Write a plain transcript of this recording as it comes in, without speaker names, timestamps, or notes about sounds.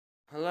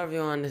Hello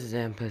everyone, this is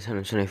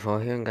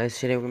Ampus124 here, and guys,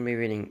 today we're going to be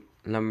reading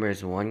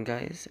Numbers 1,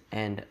 guys,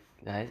 and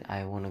guys,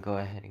 I want to go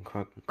ahead and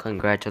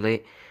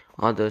congratulate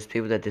all those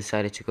people that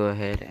decided to go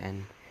ahead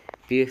and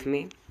be with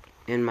me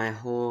in my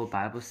whole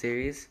Bible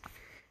series,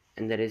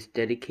 and that is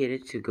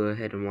dedicated to go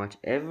ahead and watch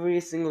every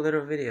single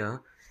little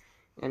video.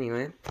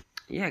 Anyway,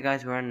 yeah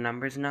guys, we're on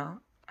Numbers now.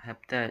 I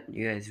hope that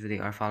you guys really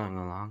are following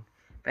along.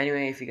 But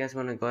anyway, if you guys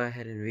want to go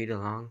ahead and read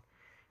along,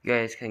 you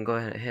guys can go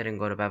ahead and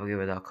go to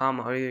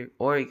BibleGiver.com,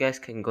 or you guys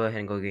can go ahead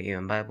and go get your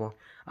own Bible.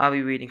 I'll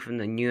be reading from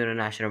the New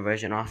International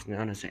Version, also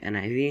known as the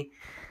NIV.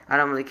 I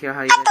don't really care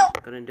how you guys are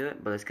going to do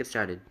it, but let's get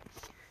started.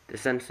 The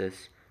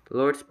census. The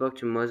Lord spoke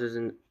to Moses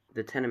in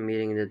the tent of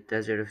meeting in the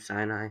desert of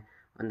Sinai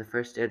on the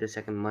first day of the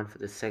second month of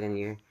the second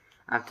year.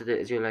 After the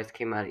Israelites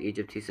came out of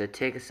Egypt, he said,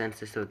 "Take a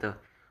census of the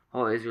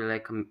whole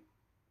Israelite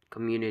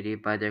community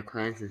by their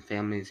clans and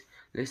families,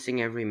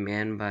 listing every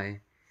man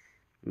by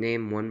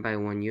name one by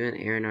one. You and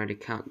Aaron are to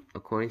count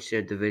according to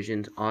their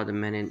divisions all the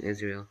men in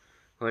Israel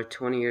who are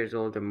 20 years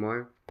old or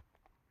more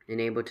and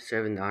able to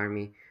serve in the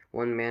army,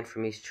 one man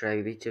from each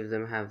tribe. Each of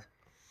them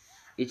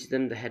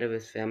the head of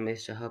his family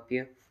shall help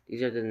you.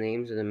 These are the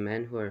names of the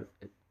men who are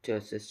to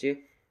assist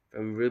you.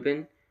 From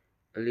Reuben,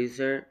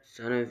 Eliezer,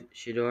 son of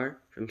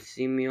Shedor. From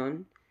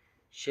Simeon,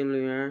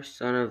 Shimler,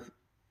 son of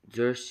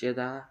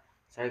Zurshaddai."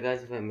 Sorry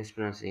guys if I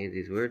mispronounce any of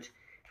these words.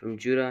 From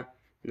Judah,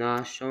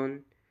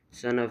 Nahshon,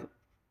 son of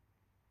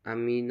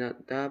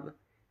Aminadab.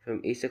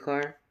 From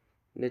Issachar,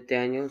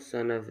 Nathaniel,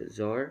 son of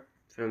Zor.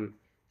 From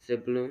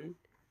Zebulun,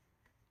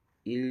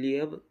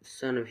 Eliab,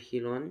 son of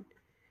Helon.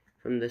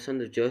 From the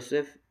sons of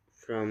Joseph,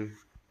 from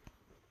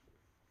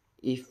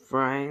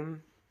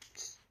Ephraim,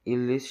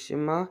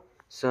 Elishama,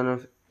 son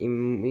of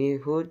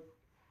Immihud.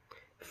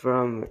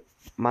 From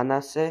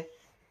Manasseh,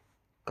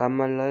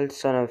 Gamaliel,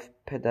 son of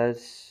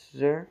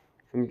Pedazur.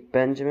 From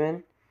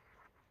Benjamin,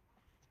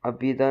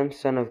 Abidan,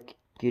 son of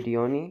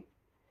Gideoni.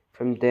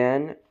 From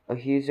Dan,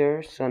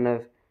 Ahiezer, son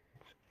of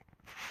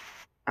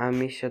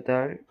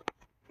Amishadai.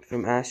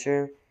 From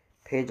Asher,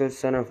 Pedro,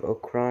 son of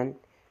Okran.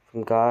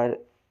 From Gad,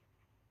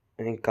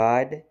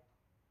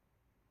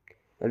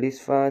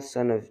 Elisaph,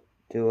 son of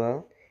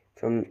Duel.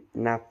 From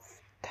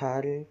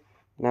Naphtali,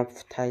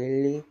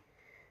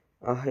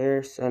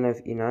 Ahir, son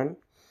of Enan.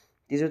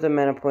 These were the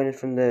men appointed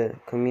from the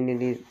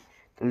community,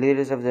 the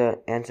leaders of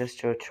the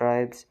ancestral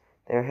tribes.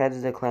 They were heads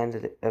of the clans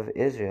of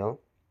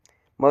Israel.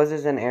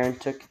 Moses and Aaron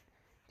took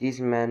these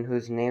men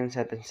whose names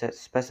had been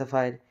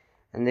specified,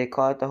 and they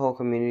called the whole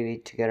community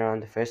together on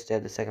the first day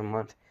of the second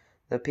month.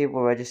 The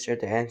people registered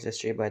their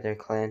ancestry by their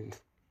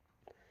clans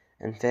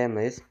and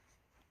families,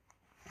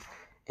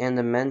 and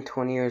the men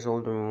 20 years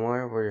old or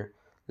more were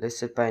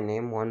listed by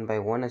name one by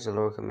one as the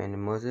Lord commanded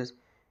Moses,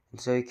 and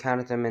so he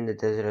counted them in the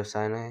desert of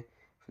Sinai.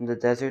 From the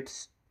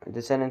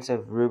descendants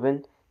of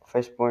Reuben, the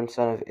firstborn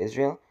son of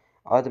Israel,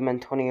 all the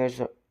men 20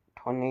 years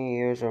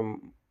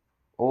or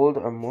old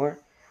or more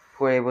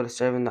who were able to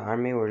serve in the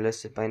army were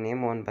listed by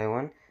name one by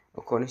one,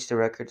 according to the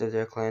records of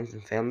their clans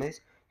and families.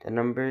 The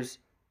number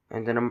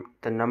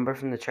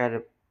from the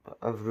tribe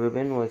of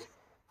Reuben was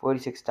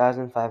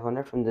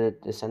 46,500. From the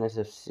descendants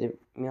of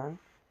Simeon,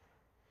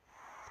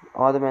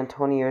 all the men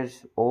 20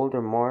 years old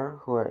or more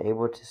who are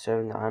able to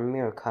serve in the army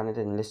are counted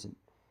and listed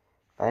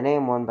by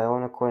name one by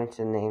one, according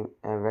to the name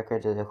and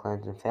records of their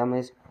clans and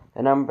families.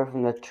 The number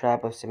from the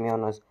tribe of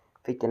Simeon was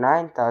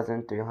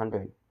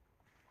 59,300.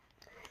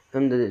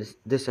 From the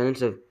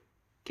descendants of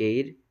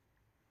Gad,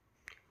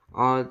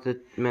 all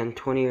the men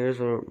 20 years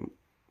old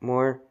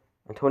or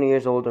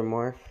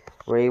more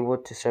were able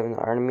to serve in the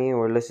army and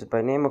were listed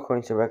by name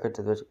according to the records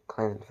of their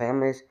clans and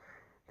families.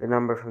 The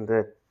number from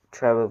the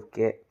tribe of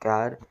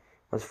Gad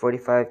was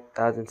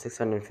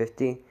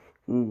 45,650.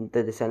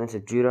 The descendants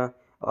of Judah,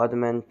 all the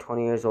men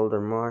 20 years old or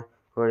more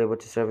who were able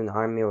to serve in the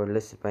army were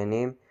listed by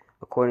name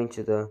according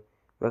to the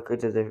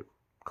records of their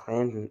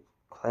clans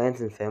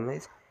and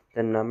families.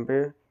 The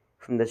number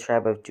from the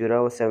tribe of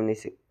Judah was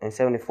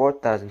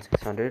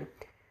 74,600.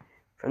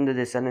 From the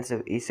descendants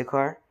of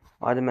Issachar,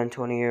 all the men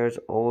 20 years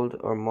old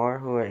or more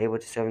who were able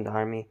to serve in the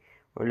army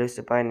were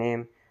listed by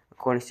name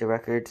according to the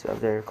records of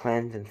their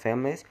clans and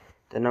families.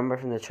 The number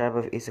from the tribe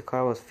of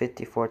Issachar was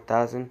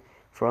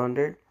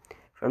 54,400.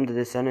 From the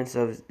descendants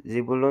of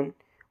Zebulun,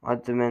 all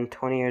the men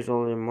 20 years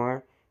old or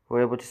more who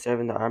were able to serve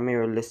in the army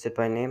were listed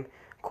by name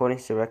according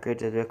to the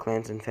records of their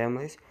clans and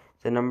families.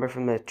 The number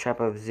from the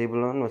tribe of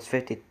Zebulun was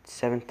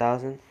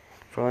 57,400.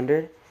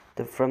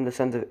 From the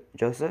sons of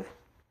Joseph,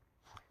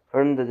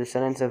 from the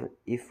descendants of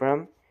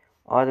Ephraim,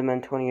 all the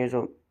men 20 years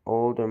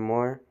old or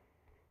more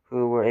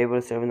who were able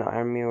to serve in the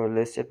army were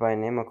listed by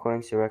name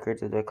according to the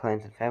records of their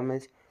clans and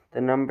families. The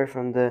number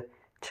from the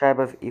tribe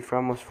of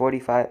Ephraim was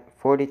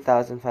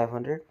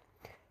 40,500.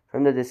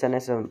 From the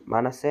descendants of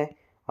Manasseh,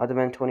 all the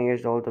men 20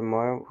 years old or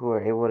more who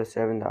were able to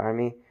serve in the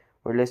army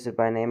were listed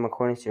by name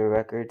according to the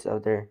records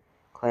of their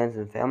clans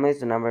and families.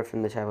 The number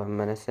from the tribe of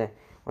Manasseh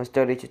was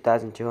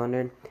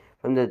 32,200.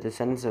 From the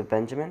descendants of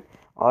Benjamin,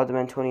 all the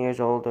men 20 years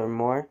old or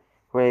more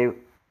who were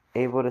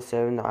able to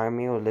serve in the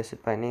army were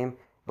listed by name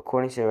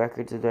according to the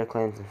records of their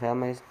clans and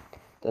families.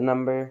 The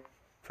number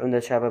from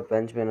the tribe of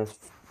Benjamin was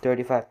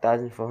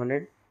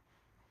 35,400.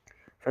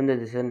 From the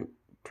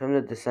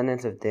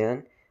descendants of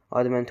Dan,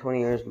 all the men 20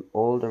 years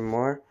old or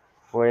more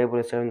who were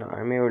able to serve in the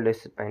army were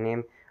listed by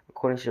name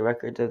according to the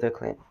records of their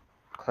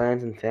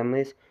clans and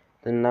families.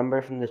 The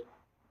number from the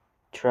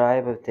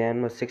tribe of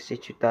Dan was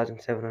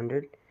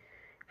 62,700.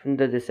 From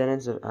the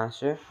descendants of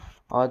Asher,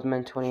 all the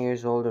men 20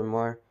 years old or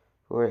more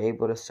who were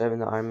able to serve in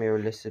the army were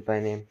listed by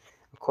name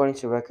according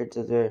to records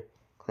of their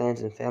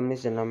clans and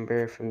families. The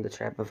number from the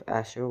tribe of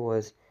Asher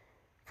was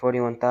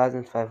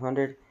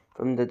 41,500.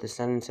 From the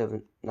descendants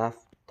of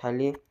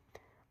Naphtali,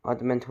 all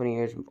the men 20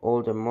 years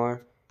old or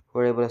more who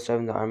were able to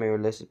serve in the army were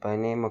listed by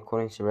name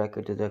according to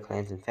records of their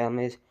clans and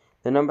families.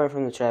 The number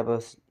from the tribe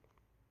of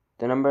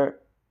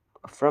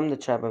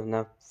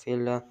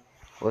Naphtali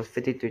was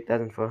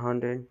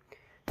 53,400.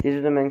 These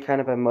are the men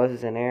counted by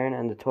Moses and Aaron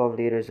and the 12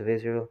 leaders of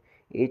Israel,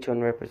 each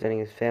one representing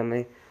his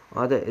family.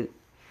 All the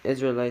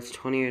Israelites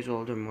 20 years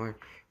old or more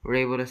were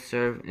able to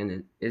serve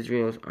in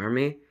Israel's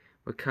army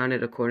were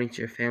counted according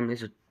to their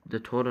families. The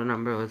total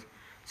number was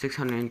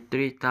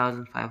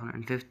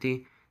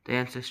 603,550. The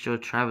ancestral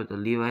tribe of the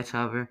Levites,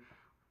 however,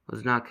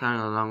 was not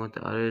counted along with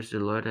the others. The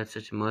Lord had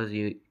said to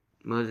Moses,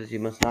 you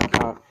must not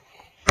count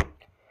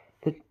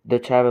the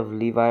tribe of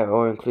Levi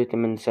or include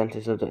them in the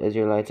census of the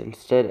Israelites.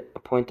 Instead,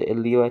 appoint the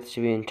Levites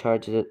to be in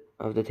charge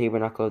of the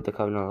tabernacle of the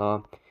covenant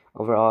law,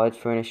 over all its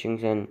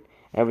furnishings and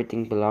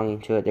everything belonging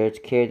to it. They are to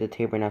carry the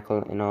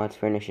tabernacle and all its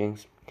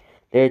furnishings.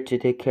 They are to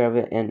take care of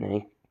it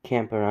and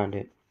camp around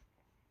it.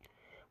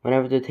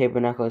 Whenever the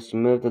tabernacle is to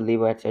move, the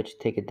Levites are to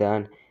take it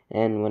down,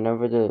 and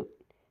whenever the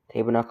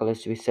tabernacle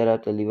is to be set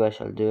up, the Levites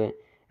shall do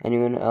it.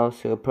 Anyone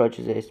else who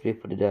approaches it is to be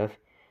put to death.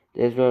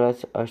 The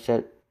Israelites are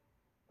to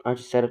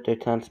set up their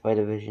tents by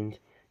divisions,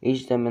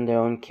 each of them in their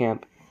own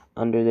camp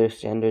under their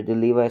standard. The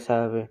Levites,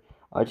 however,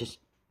 are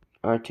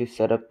to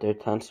set up their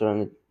tents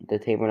around the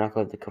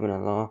tabernacle of the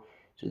covenant law,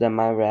 so that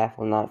my wrath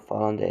will not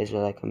fall on the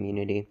Israelite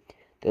community.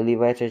 The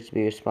Levites are to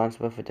be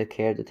responsible for the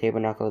care of the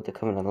tabernacle of the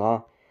covenant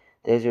law.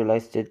 The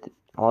Israelites did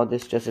all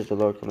this just as the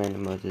Lord commanded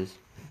Moses.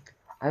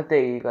 I hope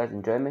that you guys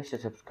enjoyed. Make sure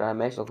to subscribe.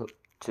 Make sure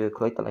to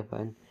click the like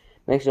button.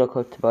 Make sure to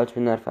click the bell to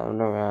be notified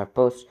whenever I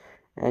post.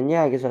 And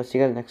yeah, I guess I'll see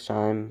you guys next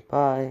time.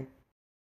 Bye.